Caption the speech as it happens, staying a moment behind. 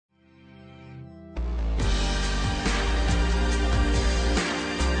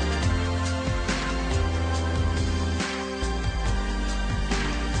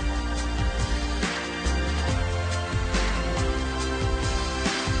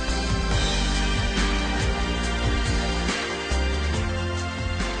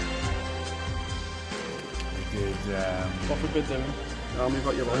have we been doing? Tell me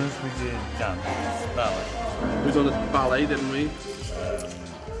what you like. We did dance, ballet. We've done a ballet, didn't we?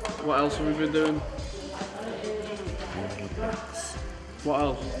 What else have we been doing? What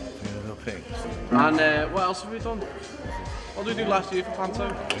else? Little pigs. And what else have we done? What did we do last year for panto?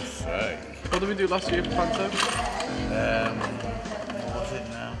 What did we do last year for panto? What was it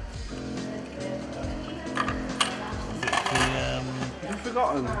now? You've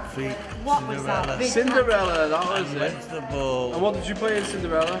forgotten? What was that? Cinderella, that was it. The ball. And what did you play in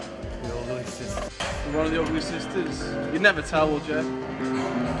Cinderella? The ugly sister. One of the ugly sisters. You'd never tell, would you?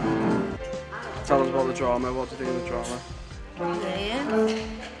 Tell us about the drama. What do you think of the drama? Brilliant.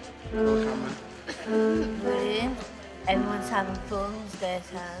 Brilliant. Everyone's having fun.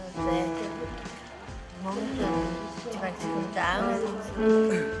 There's Mum trying to come down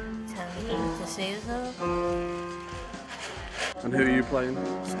and telling them to see us all. And who are you playing?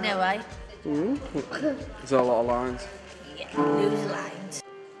 Snow White. Ooh. Is there a lot of lines? Yeah, loose lines.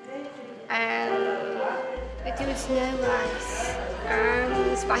 We're doing Snow White.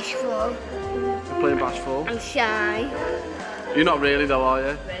 It's bashful. You're playing bashful? I'm shy. You're not really though, are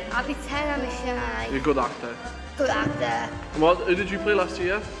you? I'll pretend I'm shy. You're a good actor. Good actor. And who did you play last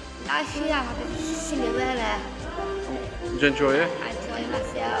year? Last year I had a Cinderella. Did you enjoy it? I enjoyed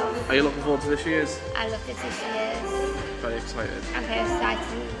myself. Are you looking forward to this year's? I loved it this year. Very excited. I'm very excited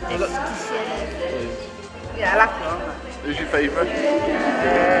this year. Please. Yeah, I like it. Who's your favourite?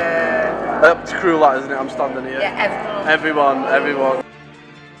 It's cruel that, isn't it? I'm standing here. Yeah, Everyone.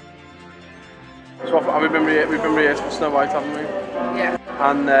 So have we've been rehearsed for Snow White, haven't we? Yeah.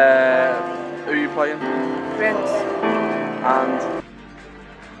 And who are you playing? Prince. And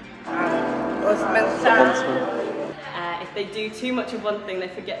Huntsman. If they do too much of one thing, they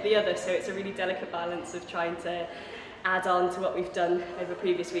forget the other, so it's a really delicate balance of trying to add on to what we've done over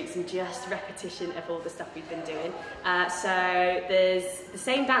previous weeks and just repetition of all the stuff we've been doing. So there's the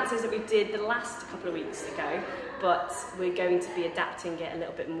same dances that we did the last couple of weeks ago, but we're going to be adapting it a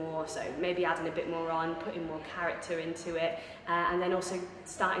little bit more, so maybe adding a bit more on, putting more character into it, and then also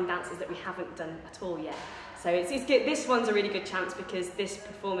starting dances that we haven't done at all yet. So it's good. This one's a really good chance because this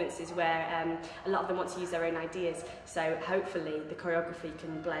performance is where a lot of them want to use their own ideas, so hopefully the choreography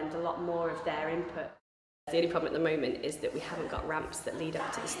can blend a lot more of their input. The only problem at the moment is that we haven't got ramps that lead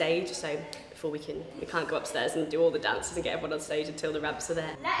up to the stage, so before we can't go upstairs and do all the dances and get everyone on stage until the ramps are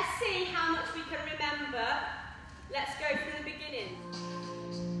there. Let's see how much we can remember. Let's go from the beginning.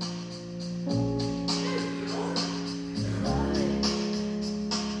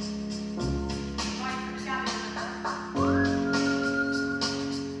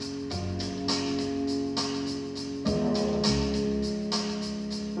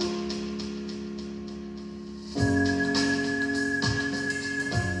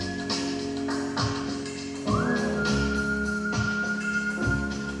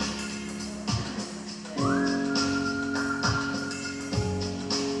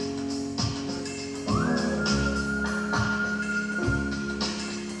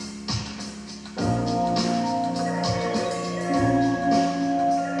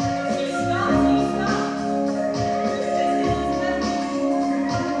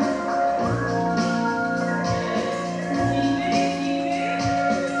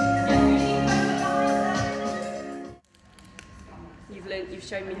 You've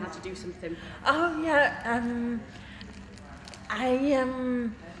shown me how to do something. Oh yeah,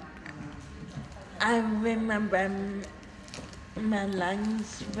 I remember my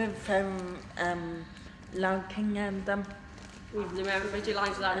lines with looking at them. You've remembered your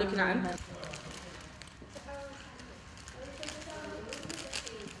lines without looking at them.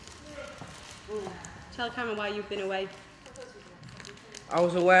 Tell Cameron why you've been away. I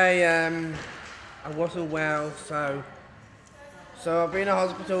was away, I wasn't well, so I've been in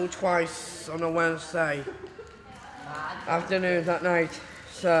hospital twice on a Wednesday afternoon that night,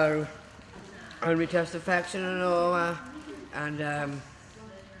 so and we test infection and all that, and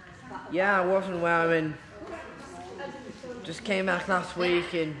yeah, I wasn't well, and just came back last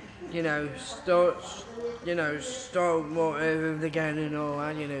week and start more over again and all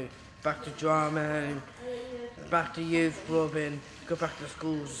that, back to drama and back to youth club and go back to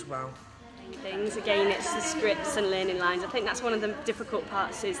schools as well. Things. Again, it's the scripts and learning lines. I think that's one of the difficult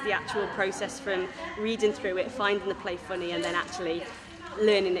parts, is the actual process from reading through it, finding the play funny, and then actually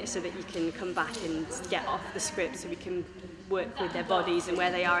learning it so that you can come back and get off the script so we can work with their bodies and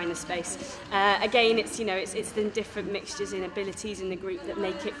where they are in the space. Again, it's the different mixtures and abilities in the group that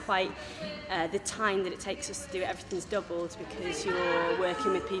make it quite the time that it takes us to do it. Everything's doubled because you're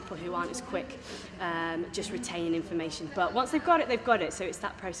working with people who aren't as quick, just retaining information. But once they've got it, so it's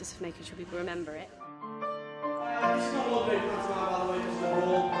that process of making sure people remember it. This is not ordinary pantomime, by the way, this is a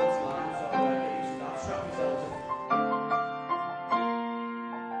raw pantomime.